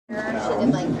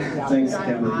Thanks,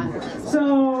 Kevin.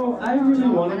 So, I really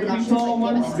wanted to be tall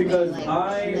once because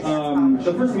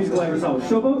the first musical I ever saw was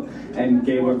Showboat, and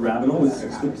Gaylord Ravenel was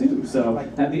 6'2". So,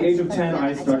 at the age of 10,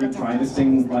 I started trying to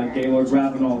sing like Gaylord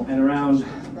Ravenel, and around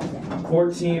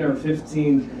 14 or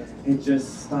 15, it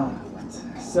just stopped.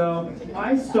 So,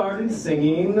 I started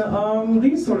singing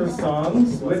these sort of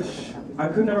songs, which I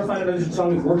could never find another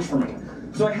song that works for me.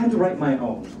 So I had to write my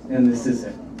own, and this is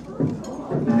it.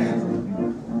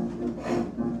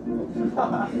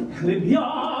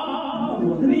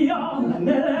 Liviamo, liviamo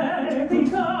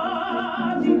nell'etica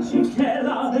di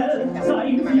Cichella del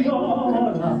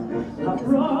Saifiola.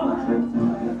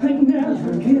 I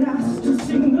never get asked to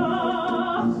sing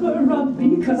opera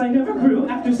because I never grew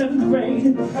after 7th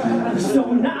grade.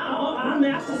 So now I'm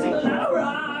asked to sing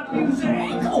rock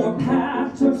music or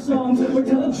patter songs or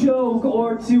tell a joke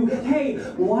or two. Hey,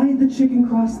 why'd the chicken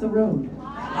cross the road?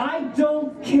 I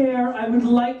don't care, I would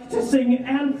like to sing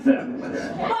Anthem,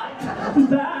 but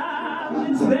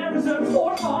ballads they're reserved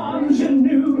for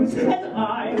ingenues, and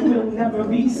I will never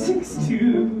be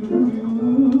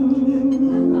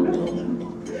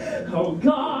 6'2". Oh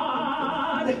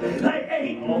God, I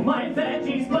ate all my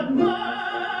veggies, but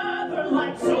mother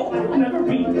liked, so I'll never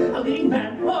be a leading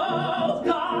man. Oh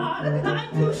God, I'm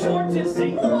too short to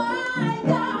sing. Why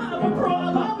not?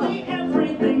 Probably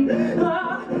everything.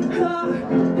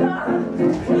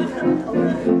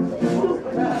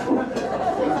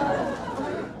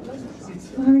 It's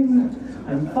fine.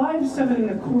 I'm 5'7" and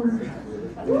a quarter,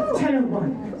 10 or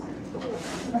 1.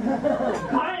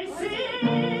 I see.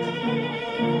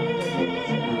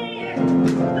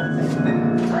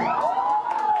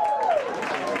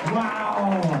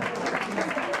 Wow.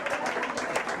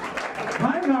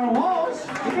 Hi, Bauer-Walsh.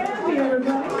 Candy,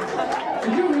 everybody.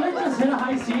 Did you really just hit a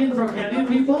high C and throw candy at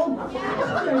people? Yeah, I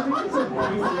think it's a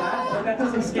piece of that, but that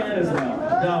doesn't scan as well.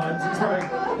 No, it's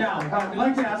perfect. Now, we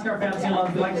like to ask our fans,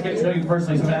 we like to get to know you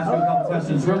personally, so I'm going to ask you a couple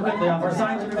questions real quickly off our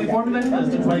scientifically formulated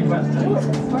list of 20 questions.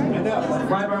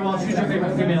 Brian Bauer-Walsh, who's your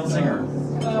favorite female singer?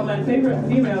 My favorite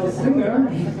female singer?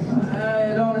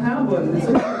 I don't have one. It's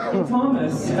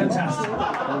Thomas. Fantastic.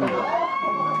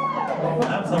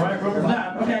 That's the right group for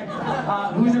that. Okay.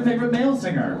 Who's your favorite male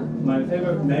singer? My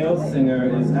favorite male singer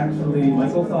is actually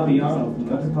Michael Fabiano from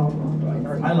Dutch Pop.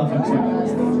 I love him too.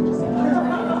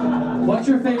 What's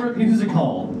your favorite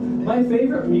musical? My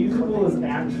favorite musical is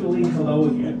actually Hello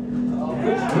Again.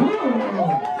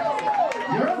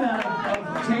 You're a man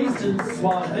of taste and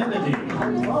suavity.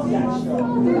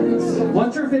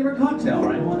 What's your favorite cocktail,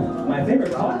 Ryan? My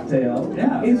favorite cocktail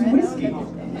is whiskey.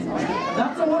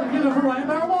 That's a wonderful. Give it for Ryan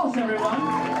Bauer-Walsh, everyone.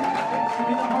 Give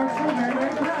me the hearts for very,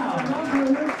 very proud.